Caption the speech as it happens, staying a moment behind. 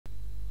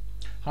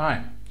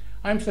Hi,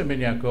 I'm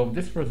Ben-Yaakov.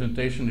 This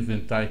presentation is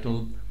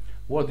entitled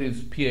What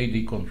is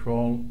PID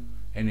Control?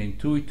 An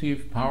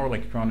Intuitive Power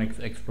Electronics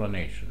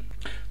Explanation.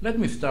 Let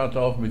me start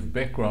off with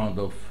background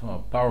of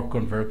power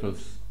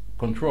converters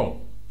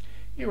control.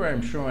 Here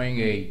I'm showing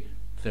a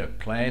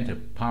plant, a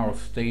power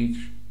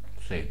stage,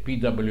 say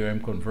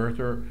PWM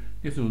converter.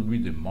 This would be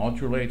the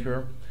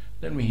modulator.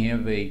 Then we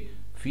have a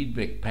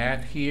feedback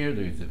path here.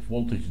 There is a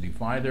voltage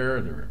divider,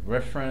 the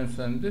reference,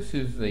 and this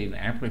is an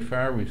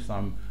amplifier with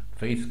some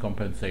phase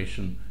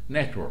compensation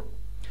network.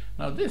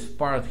 Now this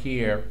part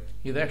here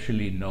is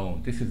actually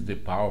known. This is the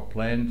power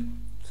plant.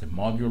 It's a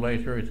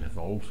modulator. It has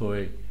also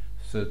a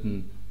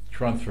certain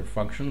transfer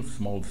function,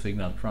 small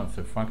signal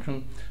transfer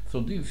function. So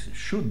this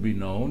should be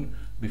known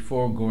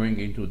before going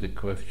into the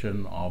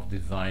question of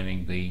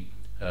designing the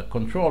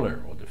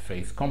controller or the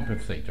phase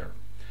compensator.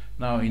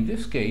 Now in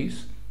this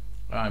case,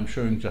 I'm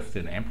showing just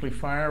an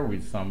amplifier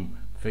with some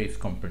phase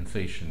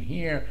compensation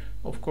here.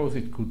 Of course,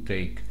 it could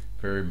take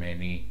very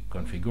many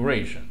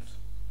configurations.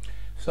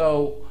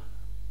 So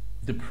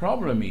the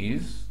problem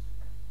is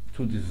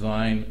to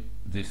design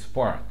this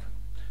part.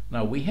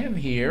 Now we have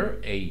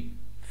here a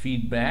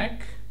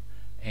feedback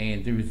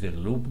and there is a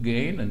loop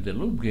gain, and the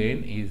loop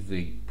gain is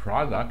the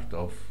product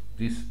of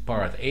this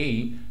part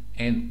A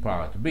and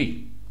part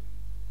B.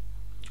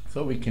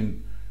 So we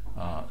can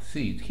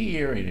see it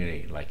here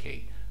in like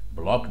a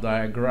block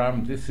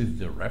diagram. This is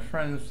the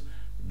reference.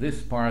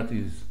 This part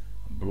is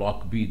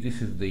block B.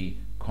 This is the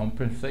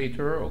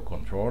compensator or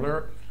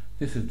controller.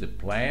 This is the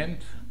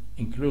plant,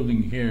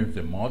 including here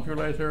the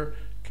modulator.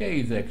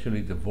 K is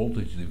actually the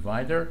voltage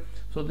divider.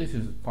 So this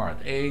is part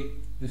A,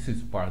 this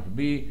is part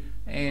B,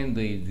 and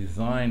the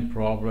design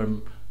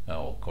problem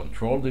or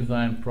control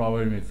design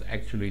problem is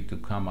actually to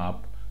come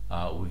up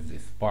with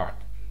this part.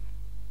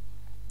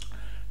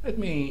 Let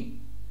me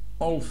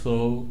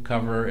also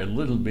cover a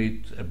little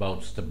bit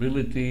about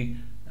stability,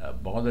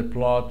 Bode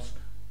plots,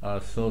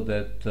 so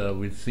that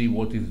we'll see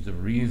what is the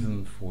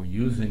reason for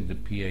using the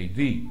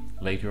PID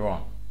later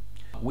on.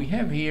 We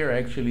have here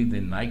actually the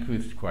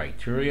Nyquist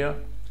criteria,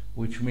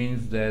 which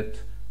means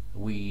that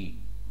we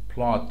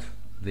plot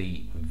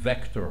the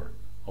vector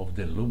of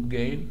the loop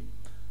gain.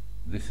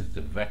 This is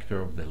the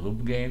vector of the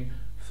loop gain.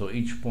 So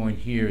each point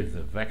here is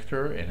a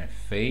vector and a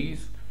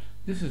phase.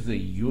 This is a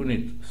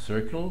unit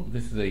circle.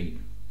 This is a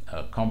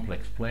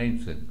complex plane.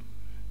 It's an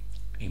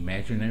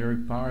imaginary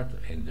part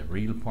and the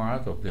real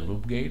part of the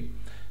loop gain.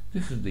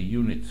 This is the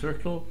unit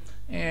circle,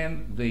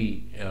 and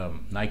the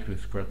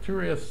Nyquist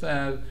criteria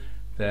says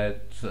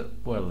that,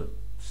 well,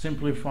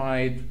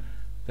 simplified,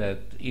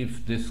 that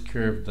if this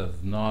curve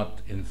does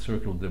not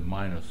encircle the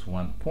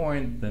 -1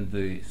 point, then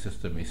the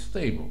system is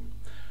stable.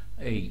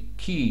 A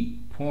key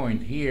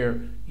point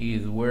here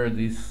is where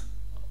this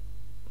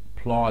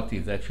plot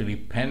is actually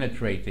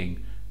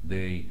penetrating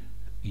the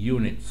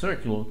unit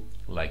circle,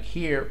 like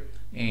here,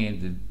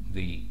 and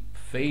the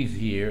phase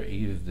here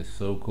is the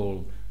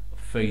so-called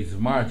phase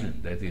margin.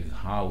 That is,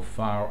 how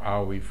far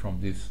are we from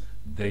this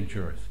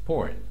dangerous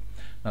point.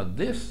 Now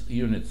this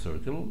unit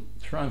circle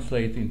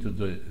translates into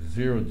the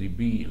 0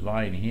 dB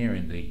line here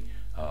in the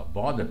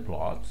Bode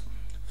plots.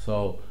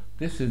 So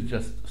this is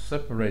just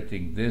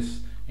separating this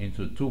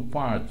into two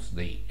parts,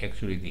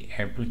 actually the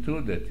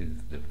amplitude, that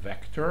is the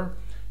vector,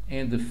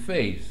 and the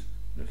phase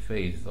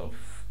of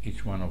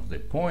each one of the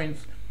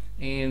points,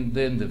 and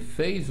then the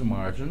phase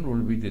margin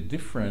will be the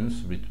difference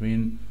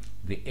between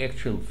the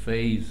actual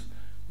phase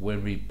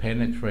when we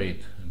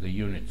penetrate the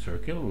unit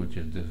circle, which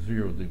is the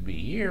 0 dB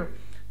here,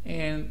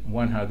 and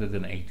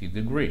 180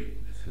 degree.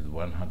 This is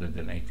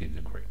 180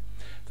 degree.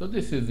 So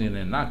this is in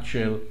a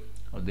nutshell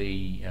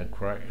the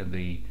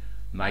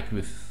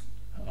Nyquist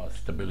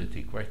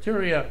stability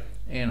criteria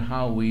and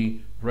how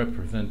we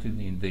represent it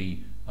in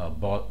the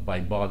by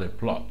Bode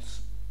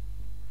plots.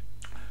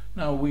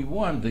 Now we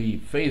want the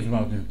phase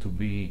margin to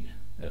be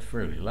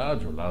fairly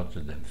large, or larger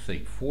than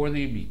say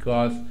 40,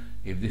 because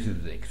if this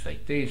is the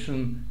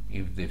excitation,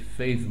 if the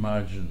phase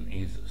margin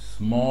is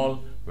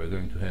small, we're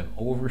going to have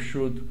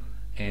overshoot,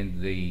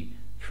 and the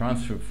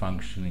transfer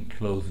function in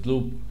closed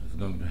loop is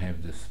going to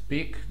have this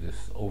peak,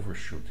 this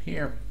overshoot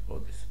here, or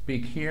this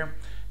peak here,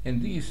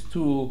 and these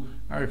two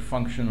are a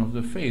function of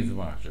the phase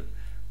margin.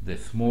 The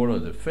smaller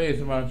the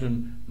phase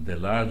margin, the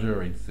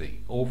larger is the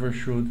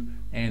overshoot,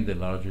 and the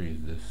larger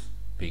is this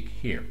peak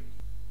here.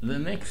 The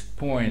next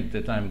point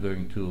that I'm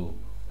going to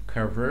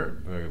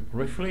cover very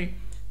briefly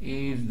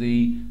is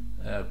the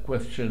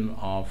question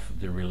of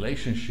the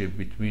relationship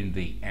between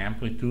the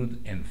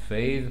amplitude and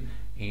phase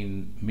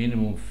in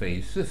minimum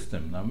phase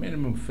system. Now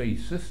minimum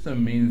phase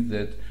system means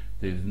that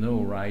there's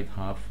no right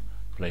half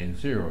plane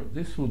zero.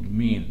 This would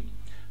mean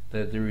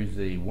that there is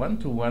a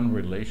one-to-one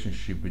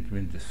relationship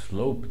between the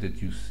slope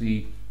that you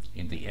see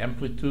in the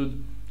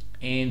amplitude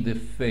and the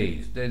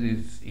phase. That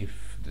is,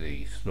 if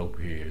the slope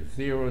here is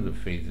 0, the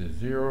phase is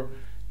 0,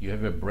 you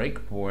have a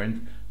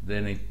breakpoint,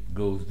 then it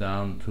goes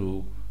down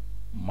to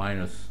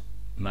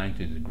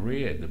 -90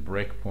 degree. At the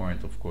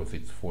breakpoint, of course,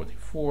 it's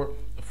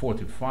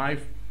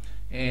 45,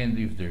 and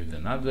if there's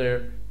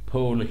another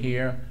pole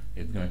here,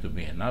 it's going to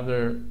be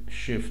another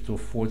shift to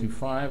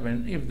 45,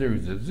 and if there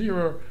is a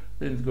 0,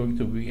 then it's going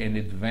to be an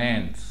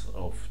advance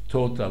of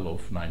total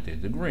of 90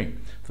 degrees.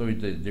 So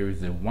there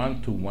is a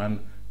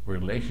one-to-one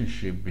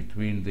relationship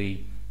between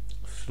the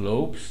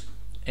slopes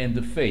and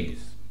the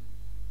phase.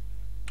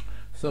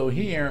 So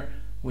here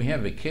we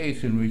have a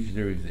case in which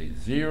there is a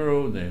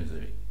 0, there's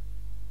a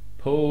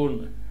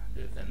pole,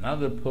 there's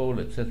another pole,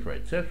 etc.,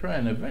 etc.,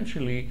 and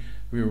eventually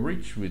we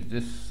reach with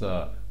this,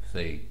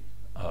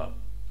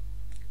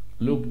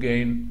 loop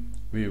gain,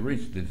 we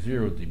reach the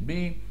 0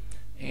 dB,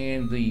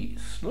 and the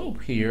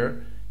slope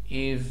here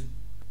is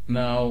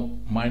now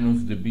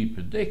minus dB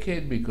per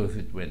decade because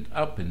it went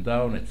up and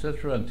down,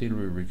 etc., until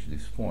we reach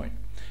this point.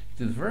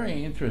 It is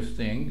very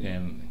interesting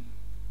and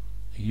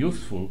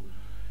useful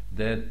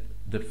that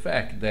the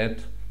fact that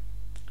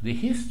the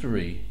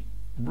history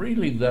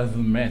really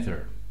doesn't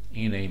matter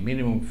in a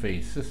minimum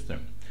phase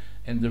system.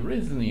 And the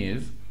reason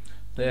is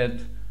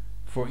that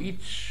for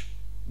each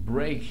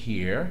break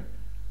here,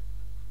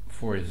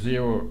 for a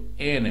 0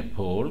 and a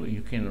pole,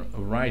 you can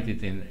write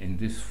it in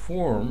this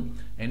form,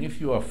 and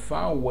if you are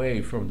far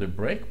away from the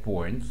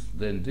breakpoints,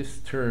 then this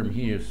term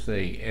here,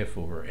 say f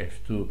over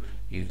f2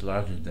 is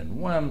larger than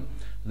 1,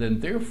 then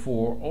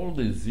therefore all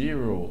the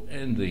 0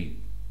 and the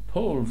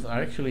poles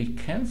are actually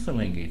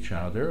canceling each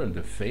other, and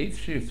the phase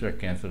shifts are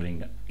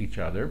canceling each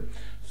other.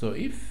 So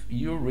if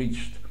you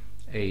reached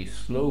a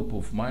slope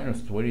of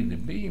minus 20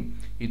 dB,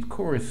 it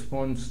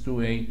corresponds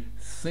to a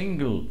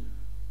single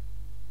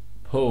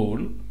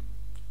pole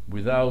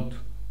without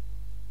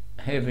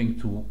having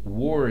to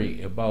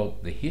worry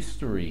about the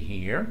history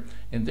here,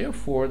 and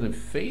therefore the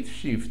phase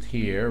shift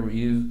here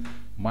is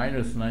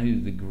minus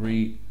 90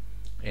 degree,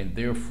 and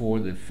therefore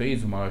the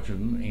phase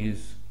margin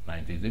is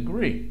 90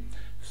 degree.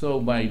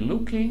 So by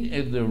looking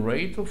at the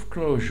rate of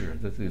closure,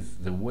 that is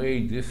the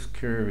way this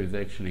curve is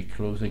actually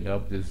closing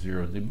up this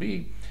 0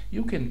 dB,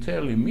 you can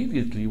tell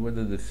immediately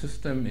whether the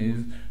system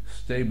is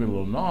stable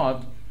or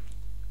not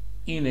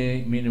in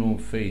a minimum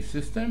phase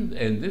system,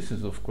 and this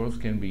is, of course,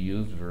 can be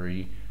used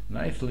very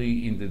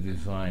nicely in the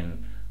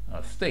design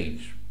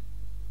stage.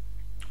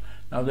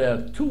 Now there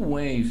are two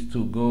ways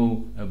to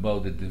go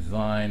about the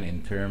design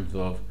in terms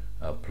of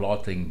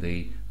plotting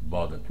the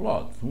Bode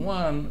plots.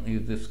 One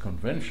is this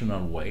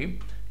conventional way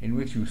in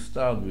which you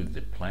start with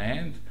the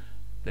plant,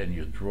 then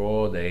you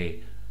draw the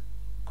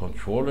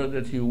controller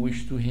that you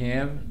wish to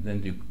have,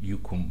 then you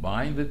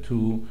combine the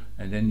two,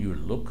 and then you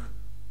look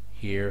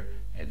here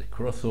at the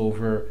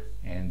crossover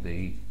and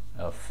the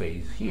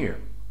phase here.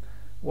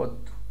 What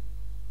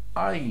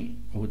I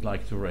would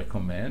like to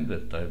recommend,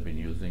 that I've been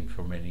using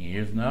for many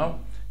years now,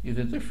 is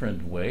a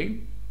different way,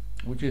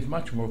 which is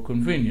much more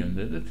convenient.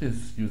 That it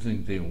is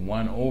using the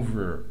 1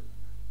 over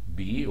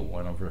B, or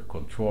 1 over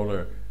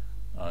controller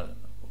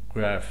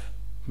graph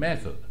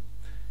method.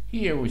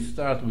 Here we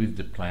start with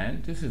the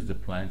plant. This is the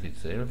plant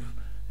itself,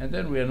 and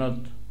then we are not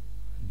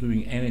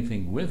doing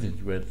anything with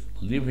it, we're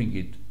leaving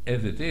it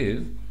as it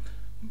is,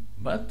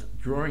 but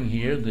drawing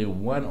here the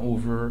 1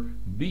 over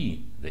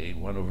B, the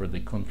 1 over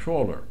the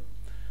controller.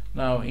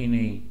 Now in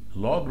a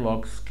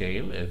log-log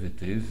scale, as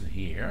it is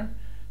here,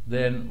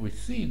 then we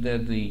see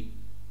that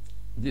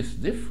this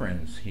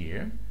difference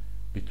here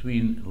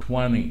between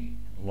 20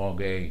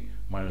 log A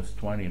minus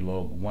 20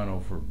 log 1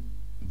 over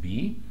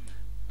B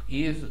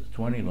is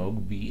 20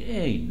 log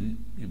BA,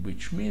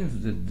 which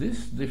means that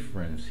this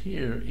difference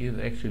here is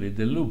actually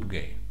the loop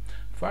gain.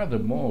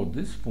 Furthermore, at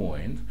this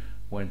point,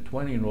 when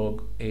 20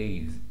 log A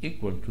is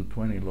equal to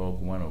 20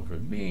 log 1 over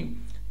B,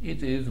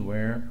 it is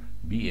where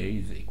BA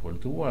is equal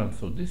to 1.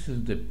 So this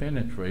is the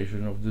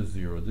penetration of the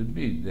 0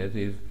 dB. That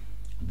is,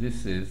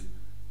 this is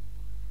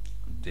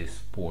this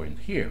point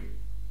here.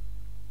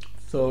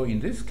 So in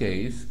this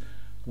case,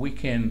 we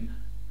can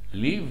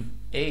leave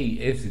A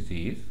as it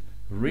is,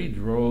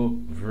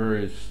 redraw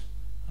various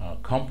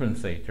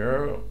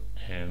compensator,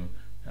 and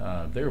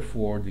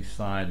therefore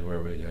decide where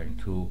we're going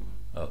to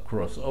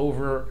cross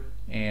over,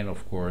 and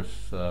of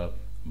course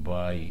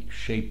by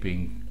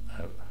shaping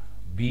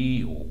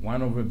B or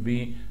 1 over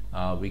B,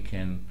 we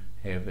can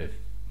have a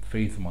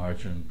phase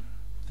margin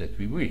that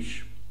we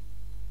wish.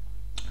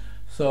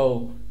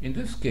 So in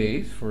this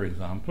case, for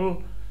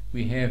example,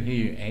 we have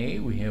here A,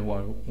 we have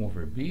 1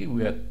 over B,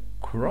 we are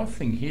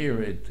crossing here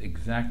at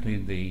exactly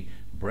the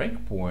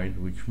breakpoint,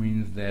 which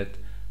means that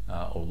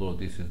although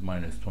this is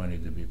minus 20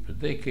 dB per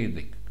decade,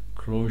 the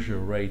closure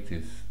rate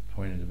is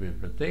 20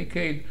 dB per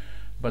decade,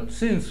 but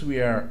since we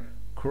are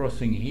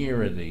crossing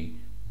here at the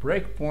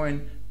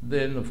breakpoint,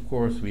 then of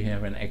course we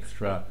have an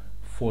extra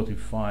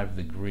 45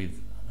 degrees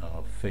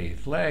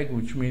phase lag,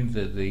 which means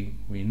that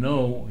we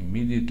know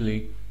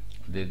immediately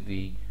that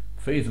the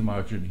phase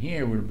margin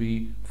here will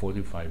be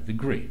 45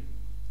 degrees.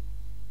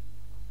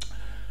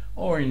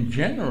 Or in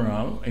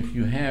general, if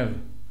you have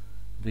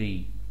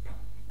the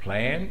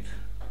plant,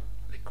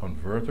 the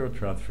converter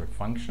transfer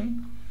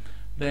function,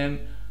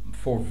 then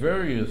for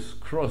various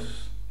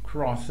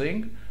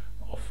crossing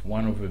of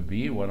 1 over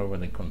B, 1 over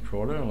the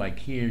controller, like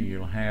here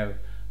you'll have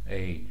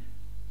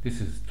this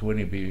is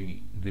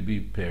 20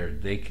 dB per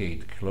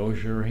decade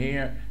closure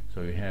here,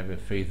 So you have a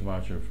phase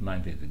margin of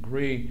 90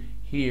 degree.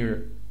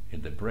 Here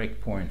at the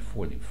breakpoint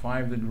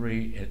 45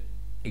 degree.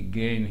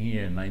 Again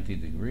here 90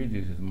 degree.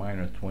 This is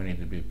minus 20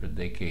 dB per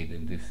decade,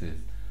 and this is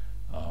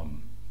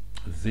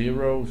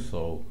 0.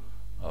 So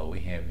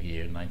we have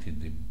here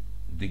 90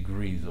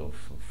 degrees of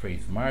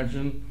phase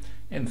margin,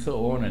 and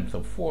so on and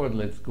so forth.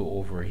 Let's go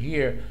over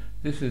here.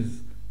 This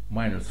is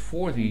minus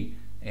 40,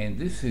 and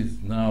this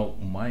is now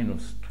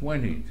minus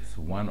 20. This is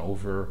 1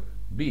 over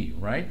B,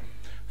 right?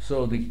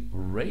 So the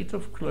rate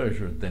of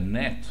closure, the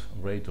net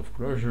rate of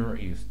closure,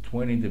 is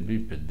 20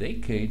 dB per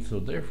decade. So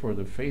therefore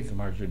the phase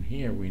margin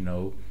here we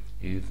know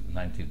is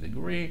 90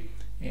 degree,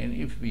 and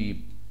if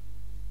we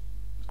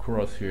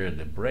cross here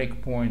the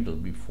breakpoint, it'll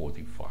be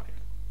 45.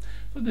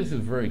 So this is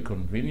very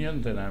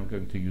convenient, and I'm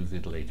going to use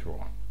it later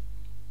on.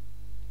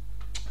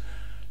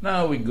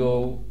 Now we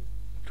go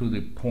to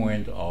the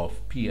point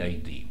of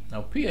PID.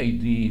 Now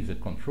PID is a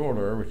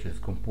controller which is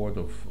composed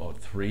of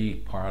 3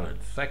 parallel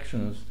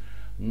sections.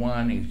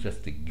 One is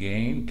just a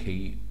gain,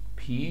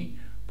 Kp,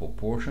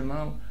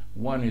 proportional.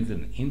 One is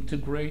an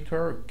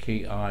integrator,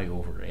 Ki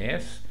over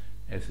S.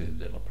 S is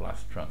the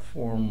Laplace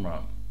transform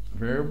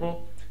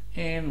variable.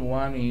 And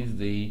one is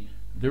the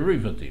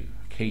derivative.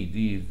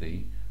 Kd is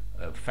the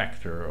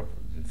factor of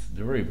this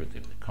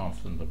derivative, the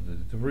constant of the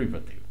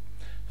derivative.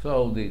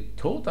 So the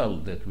total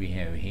that we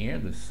have here,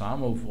 the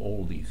sum of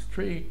all these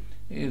 3,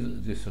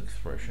 is this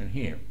expression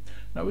here.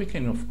 Now we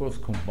can of course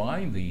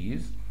combine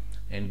these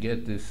and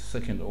get this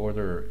second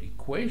order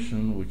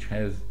equation which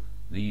has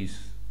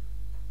these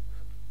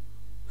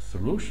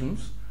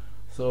solutions.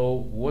 So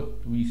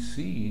what we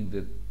see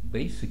that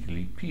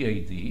basically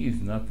PID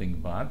is nothing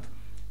but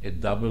a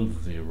double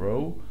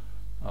zero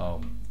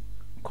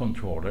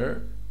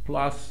controller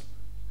plus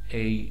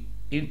a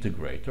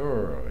integrator,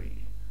 or a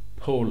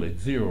pole at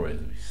 0 as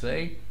we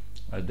say,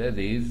 that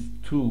is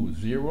 2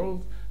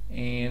 zeros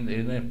and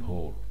a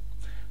pole.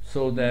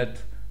 So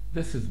that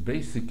this is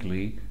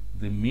basically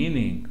the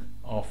meaning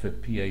of a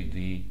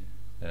PID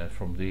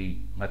from the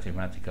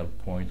mathematical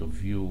point of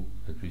view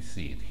that we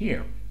see it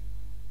here.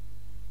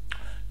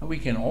 Now we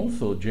can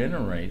also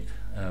generate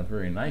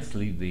very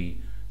nicely the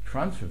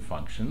transfer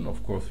function.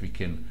 Of course we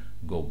can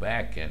go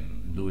back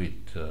and do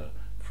it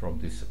from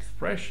this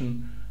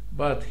expression,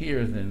 but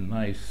here's a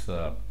nice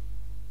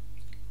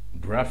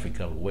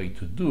graphical way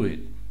to do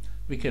it.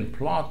 We can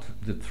plot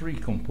the 3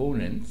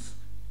 components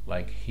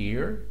like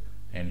here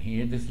and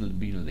here. This will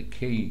be the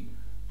Ki,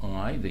 the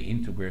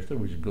integrator,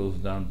 which goes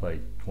down by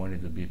 20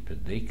 dB per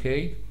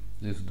decade.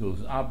 This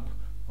goes up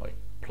by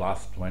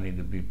plus 20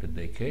 dB per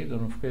decade,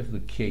 and of course the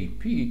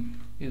Kp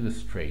is a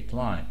straight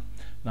line.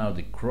 Now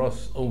the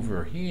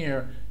crossover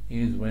here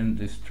is when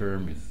this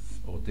term is,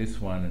 or this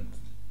one,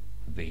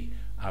 the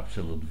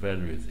absolute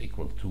value is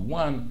equal to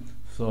 1.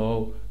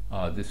 So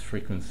this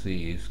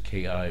frequency is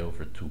Ki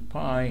over 2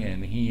 pi,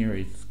 and here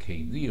it's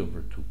Kd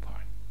over 2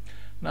 pi.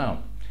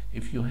 Now,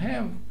 if you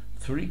have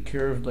 3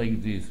 curves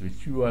like this,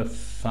 which you are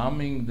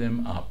summing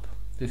them up,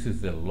 this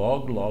is the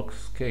log-log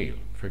scale.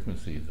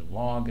 Frequency is a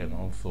log, and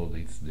also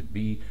it's the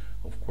B,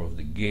 of course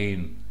the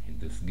gain, in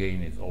this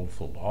gain is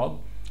also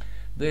log.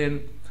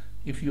 Then,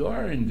 if you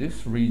are in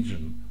this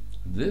region,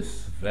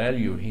 this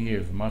value here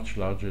is much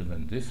larger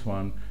than this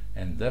one,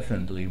 and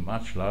definitely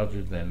much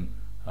larger than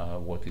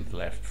what is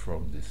left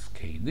from this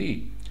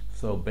Kd.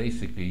 So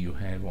basically you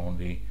have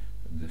only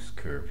this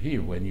curve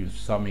here when you're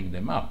summing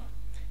them up.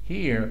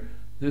 Here,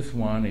 this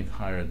one is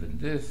higher than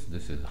this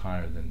is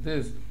higher than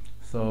this,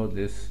 so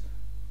this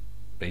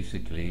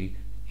basically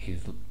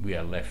is, we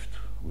are left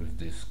with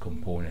this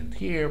component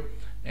here,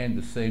 and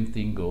the same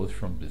thing goes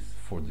from this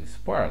for this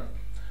part,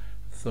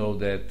 so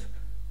that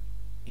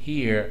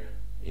here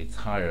it's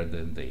higher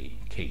than the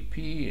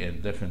Kp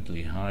and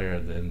definitely higher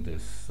than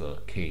this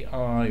Ki,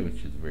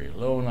 which is very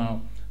low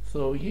now.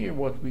 So here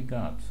what we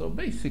got. So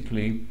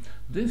basically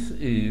this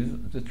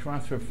is the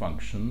transfer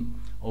function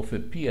of a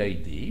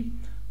PID,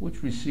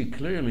 which we see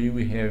clearly.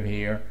 We have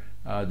here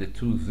the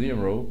 2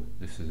 0.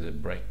 This is a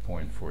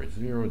breakpoint for a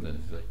 0. This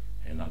is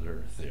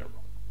another 0.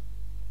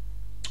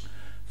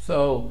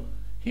 So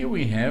here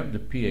we have the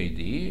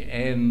PID,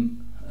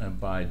 and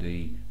by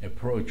the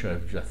approach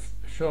I've just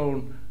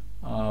shown,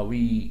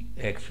 we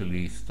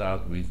actually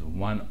start with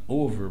 1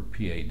 over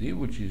PID,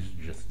 which is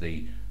just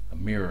a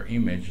mirror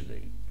image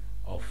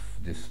of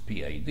this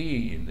PID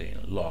in the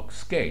log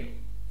scale.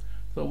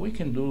 So we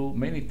can do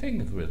many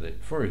things with it.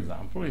 For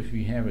example, if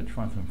we have a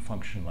transfer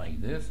function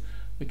like this,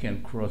 we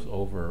can cross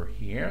over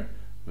here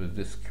with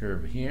this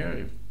curve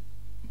here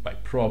by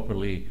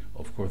properly,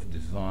 of course,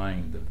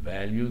 designing the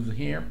values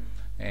here,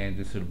 and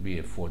this will be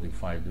a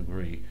 45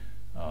 degree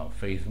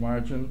phase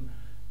margin.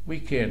 We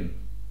can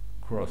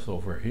cross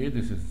over here.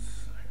 This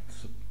is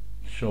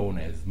shown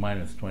as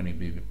minus 20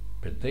 dB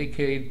per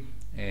decade,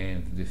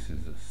 and this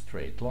is a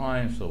straight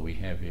line, so we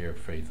have here a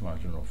phase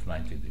margin of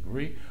 90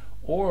 degree.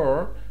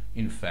 Or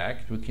in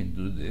fact we can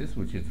do this,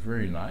 which is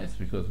very nice,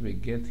 because we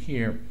get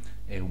here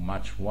a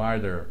much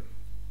wider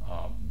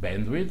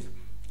bandwidth,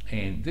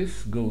 and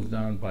this goes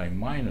down by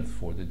minus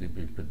 40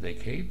 dB per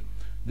decade.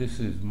 This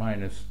is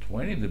minus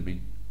 20 dB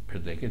per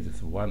decade.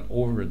 It's 1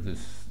 over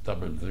this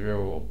double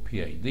zero of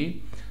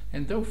PID,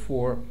 and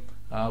therefore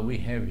we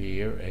have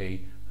here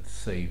a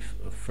safe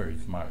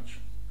phase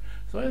margin.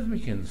 So as we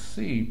can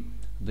see,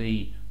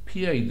 the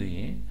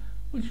PID,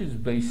 which is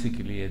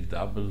basically a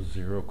double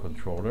zero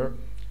controller,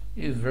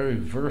 is very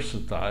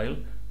versatile.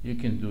 You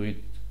can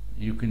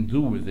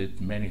do with it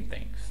many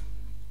things.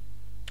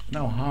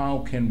 Now,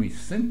 how can we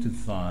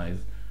synthesize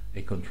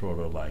a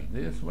controller like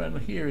this? Well,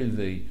 here is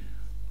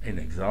an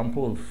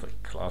example of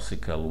a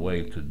classical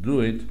way to do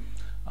it.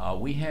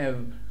 We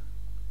have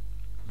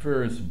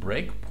various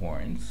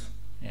breakpoints,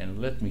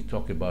 and let me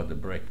talk about the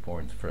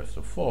breakpoints first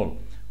of all.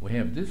 We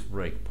have this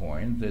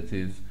breakpoint that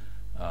is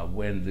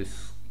when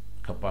this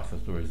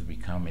capacitor is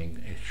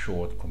becoming a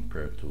short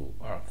compared to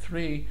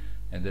R3,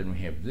 and then we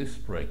have this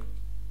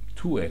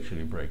two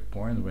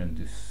breakpoint when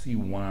this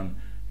C1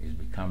 is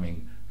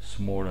becoming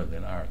smaller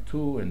than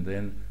R2, and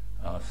then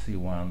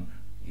C1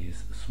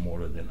 is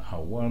smaller than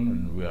R1,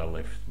 and we are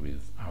left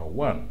with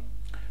R1.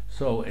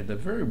 So at the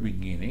very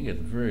beginning, at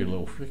very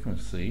low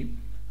frequency,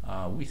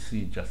 we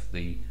see just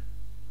the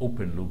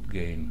open loop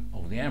gain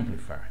of the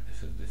amplifier.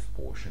 This is this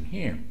portion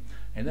here.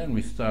 And then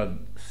we start,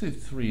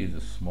 C3 is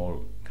a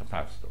small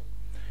capacitor.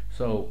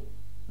 So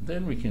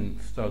then we can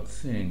start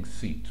seeing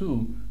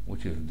C2,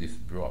 which is this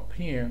drop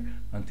here,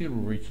 until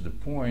we reach the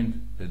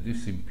point that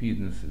this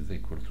impedance is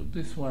equal to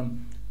this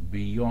one,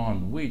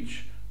 beyond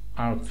which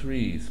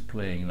R3 is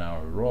playing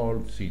now a role.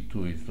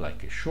 C2 is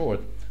like a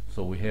short,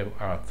 so we have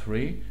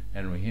R3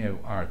 and we have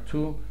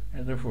R2,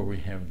 and therefore we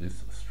have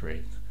this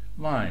straight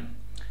line.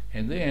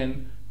 And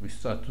then we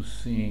start to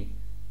see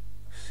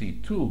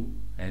C2,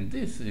 and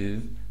this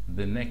is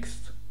the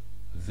next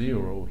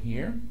zero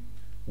here,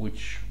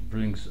 which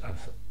brings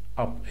us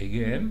up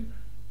again,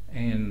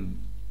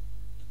 and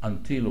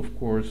until, of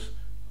course,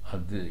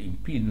 the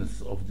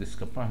impedance of this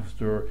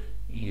capacitor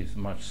is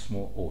much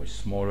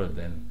smaller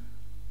than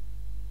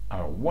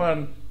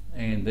R1,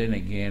 and then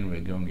again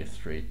we're going a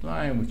straight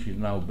line, which is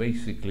now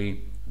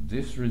basically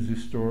this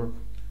resistor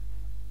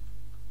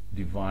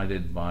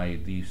divided by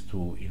these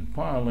two in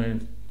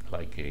parallel,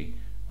 like a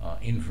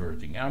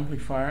inverting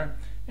amplifier.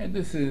 And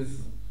this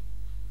is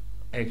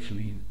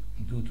actually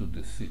due to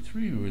the C3,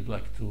 we would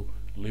like to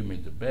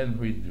limit the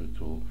bandwidth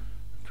to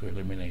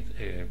eliminate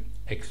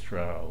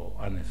extra or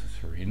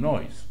unnecessary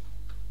noise.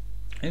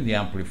 And the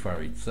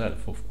amplifier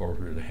itself, of course,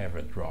 will have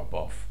a drop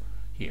off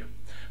here.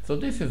 So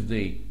this is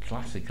the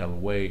classical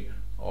way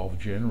of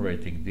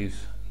generating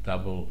this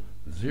double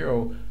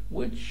zero,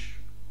 which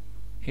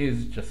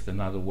is just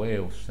another way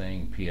of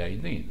saying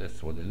PID.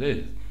 That's what it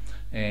is.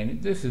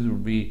 And this will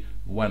be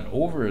 1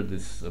 over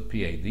this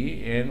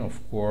PID, and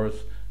of course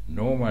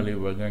normally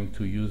we're going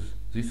to use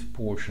this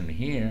portion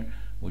here,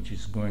 which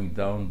is going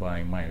down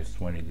by minus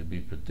 20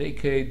 dB per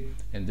decade,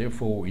 and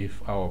therefore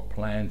if our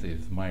plant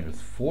is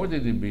minus 40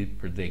 dB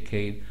per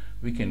decade,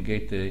 we can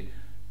get a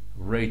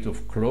rate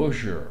of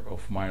closure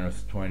of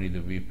minus 20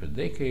 dB per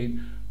decade,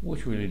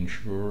 which will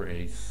ensure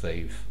a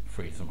safe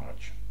phase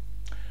margin.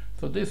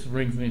 So this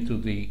brings me to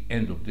the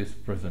end of this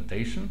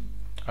presentation.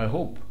 I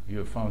hope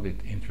you found it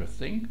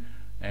interesting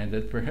and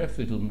that perhaps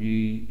it will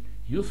be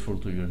useful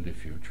to you in the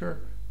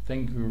future.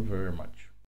 Thank you very much.